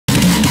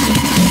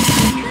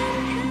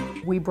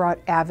We brought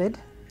AVID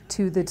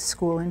to the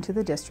school and to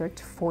the district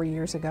 4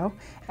 years ago.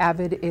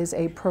 AVID is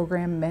a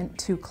program meant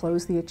to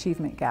close the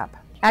achievement gap.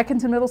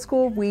 Atkinson Middle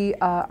School, we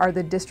are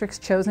the district's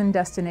chosen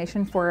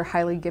destination for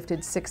highly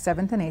gifted 6th,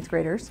 7th, and 8th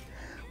graders.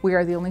 We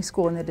are the only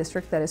school in the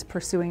district that is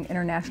pursuing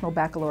International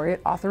Baccalaureate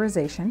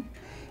authorization,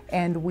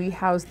 and we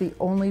house the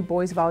only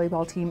boys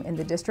volleyball team in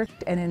the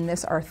district, and in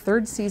this, our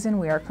 3rd season,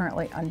 we are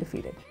currently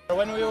undefeated.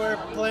 When we were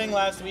playing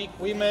last week,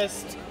 we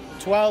missed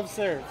 12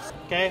 serves,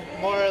 okay,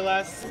 more or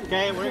less.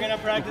 Okay, we're gonna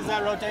practice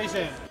that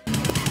rotation.